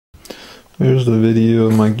Here's the video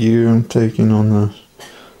of my gear I'm taking on the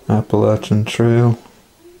Appalachian Trail.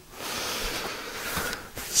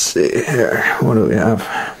 Let's see here, what do we have?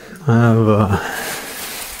 I have a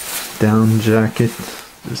down jacket,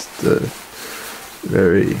 just a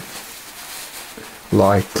very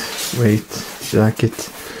lightweight jacket.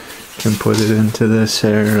 Can put it into this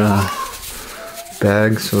here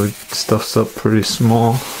bag so it stuffs up pretty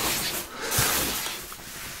small.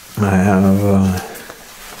 I have a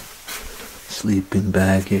sleeping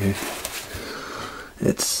bag here.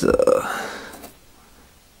 It's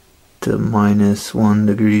to minus 1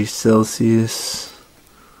 degree Celsius.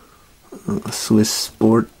 A Swiss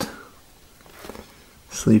Sport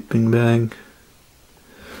sleeping bag.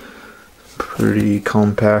 Pretty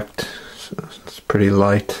compact, so it's pretty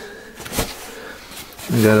light.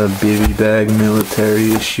 I got a baby bag,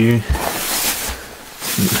 military issue.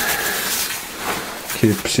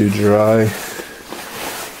 Keeps you dry.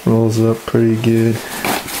 Rolls up pretty good.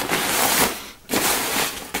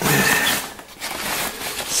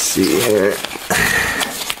 Let's see here.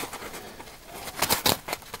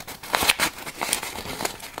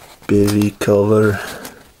 Baby color.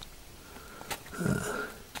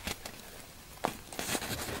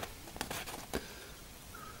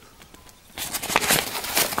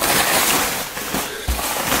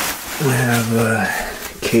 We have a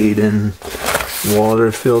Caden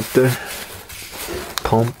water filter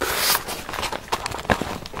pump.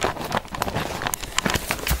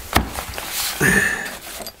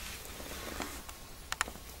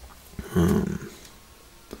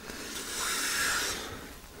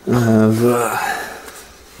 I have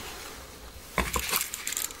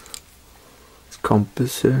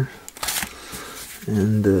compass here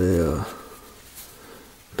and a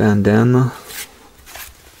bandana.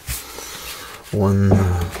 One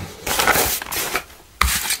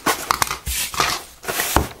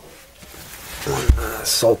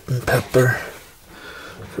salt and pepper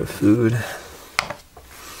for food.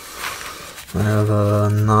 I have a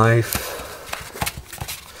knife,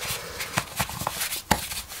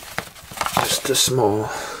 just a small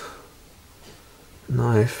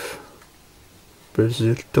knife,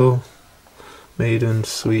 Brazilto, made in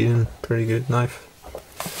Sweden, pretty good knife.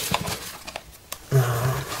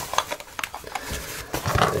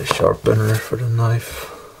 A sharpener for the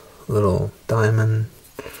knife, little diamond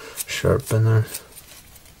sharpener.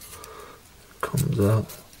 Comes out.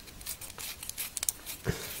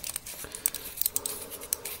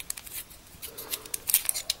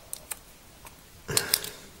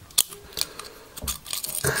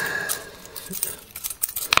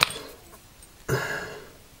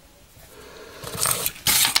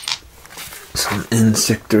 Some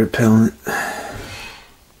insect repellent.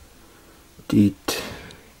 DEET.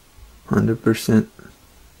 100%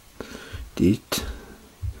 DEET.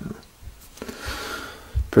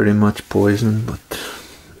 Pretty much poison, but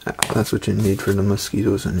that's what you need for the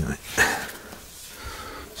mosquitoes anyway.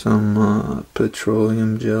 Some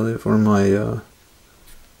petroleum jelly for my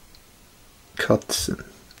cuts and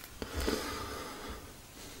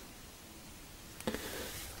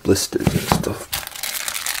blisters and stuff.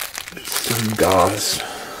 Some gauze.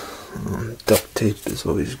 Duct tape is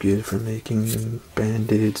always good for making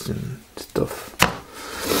band-aids and stuff.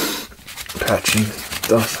 Patching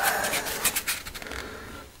stuff.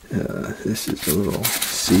 This is a little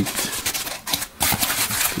seat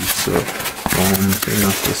piece of foam so you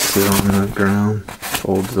have to sit on the ground.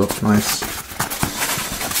 Folds up nice.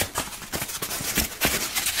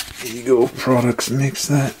 Ego Products makes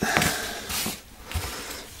that.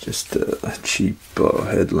 Just a cheap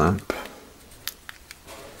headlamp.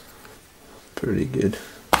 Pretty good.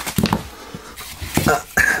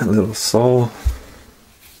 A little saw.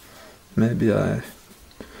 Maybe I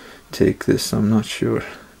take this, I'm not sure.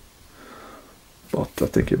 But I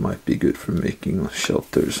think it might be good for making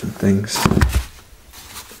shelters and things.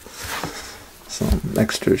 Some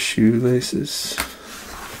extra shoelaces.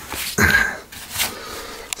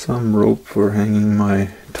 Some rope for hanging my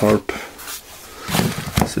tarp.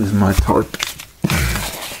 This is my tarp.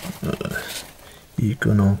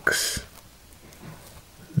 Equinox.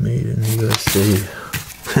 Made in USA.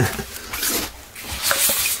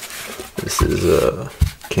 This is a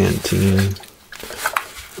canteen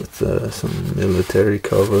with some military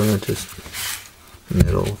cover, just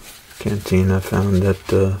metal canteen I found at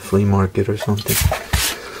the flea market or something.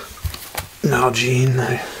 Nalgene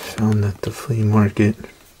I found at the flea market.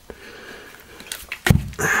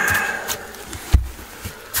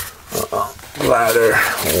 Bladder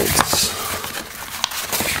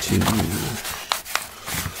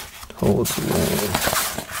holds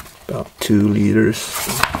about 2 liters.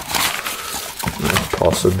 I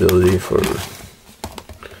possibility for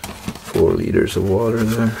 4 liters of water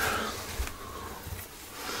there.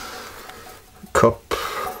 Cup,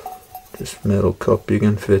 just metal cup, you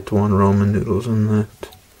can fit 1 ramen noodles in that.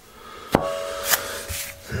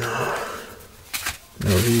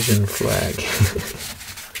 Norwegian flag.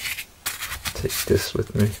 Take this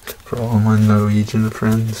with me for all my Norwegian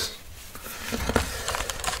friends.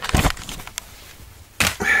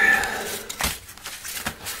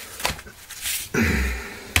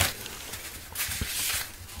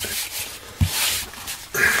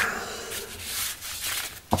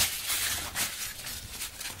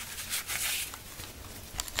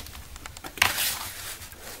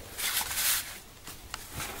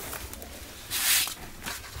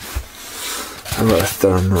 A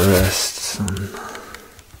thermarest, some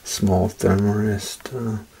small thermarest,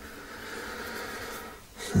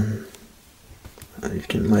 you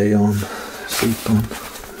can lay on, sleep on,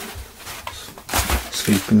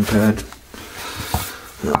 sleeping pad.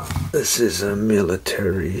 Now, this is a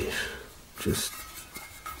military, just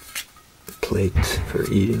plate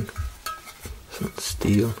for eating. Some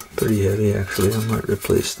steel, pretty heavy actually. I might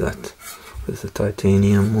replace that with a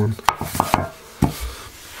titanium one.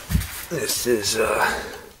 This is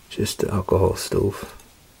just the alcohol stove.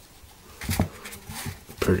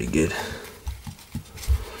 Pretty good.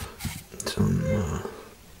 Some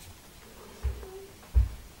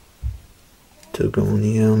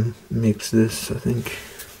Togonium makes this, I think.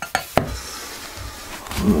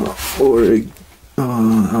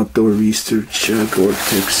 Outdoor research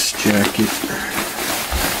Gore-Tex jacket.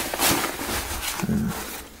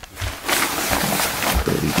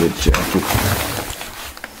 Pretty good jacket.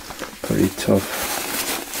 Pretty tough.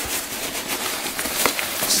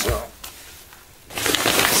 So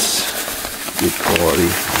it's good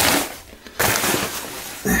quality.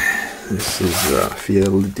 This is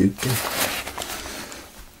Fjellduken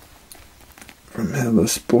from Hella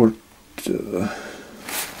Sport.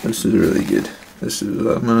 This is really good. This is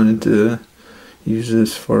I'm going to use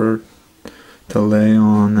this to lay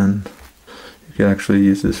on, and you can actually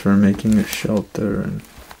use this for making a shelter and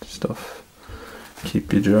stuff.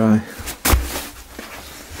 Keep you dry.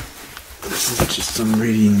 This is just some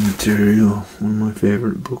reading material, one of my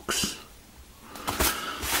favorite books.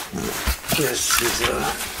 This is a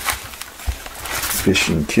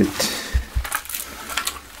fishing kit.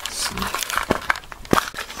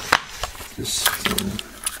 Just some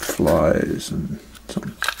flies and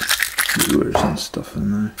some lures and stuff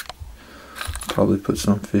in there. Probably put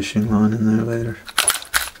some fishing line in there later.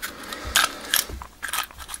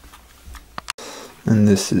 And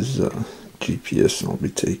this is GPS I'll be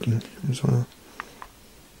taking as well.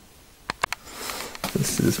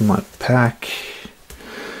 This is my pack.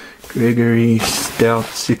 Gregory Stout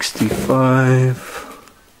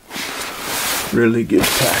 65. Really good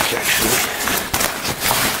pack actually.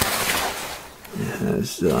 It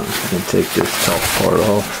has, I can take this top part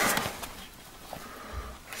off.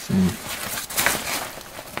 See.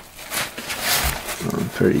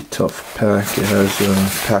 Pretty tough pack. It has a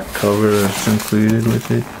pack cover that's included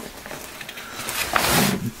with it.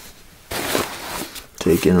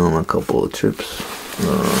 Taking on a couple of trips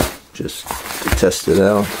just to test it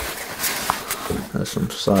out. Has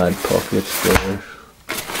some side pockets there.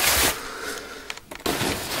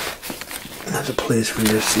 There's a place for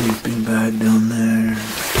your sleeping bag down there.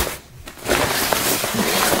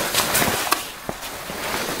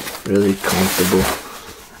 Really comfortable.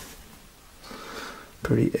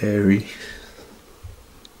 Pretty airy.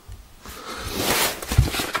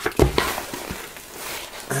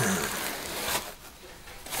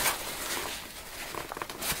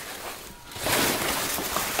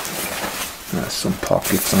 Some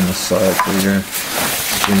pockets on the side for your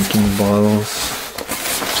drinking bottles.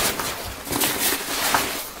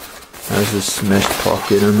 There's this mesh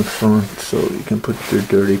pocket in the front, so you can put your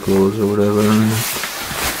dirty clothes or whatever in it.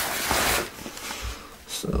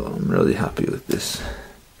 So I'm really happy with this.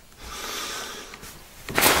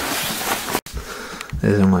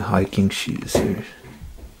 These are my hiking shoes here.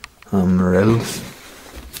 Morels.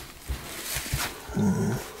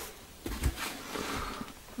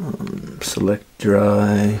 Select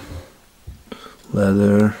dry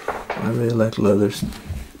leather. I really like leather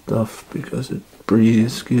stuff because it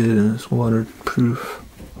breathes good and it's waterproof.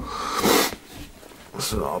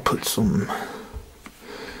 So I'll put some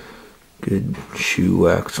good shoe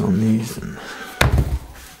wax on these, and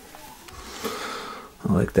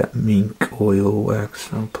I like that mink oil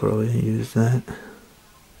wax. I'll probably use that.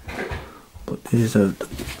 But these I've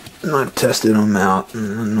tested them out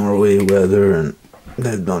in the Norway weather and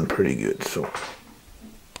they've done pretty good. So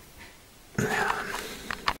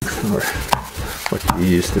Like you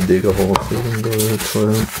used to dig a hole so you can go to the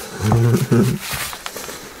toilet.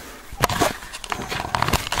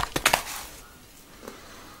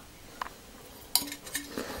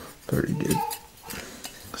 Pretty good.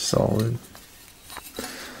 Solid.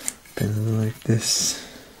 Pin like this.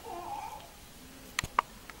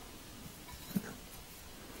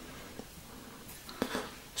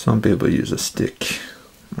 Some people use a stick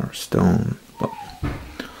or a stone, but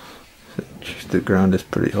the ground is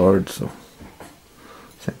pretty hard, so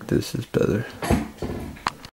I think this is better.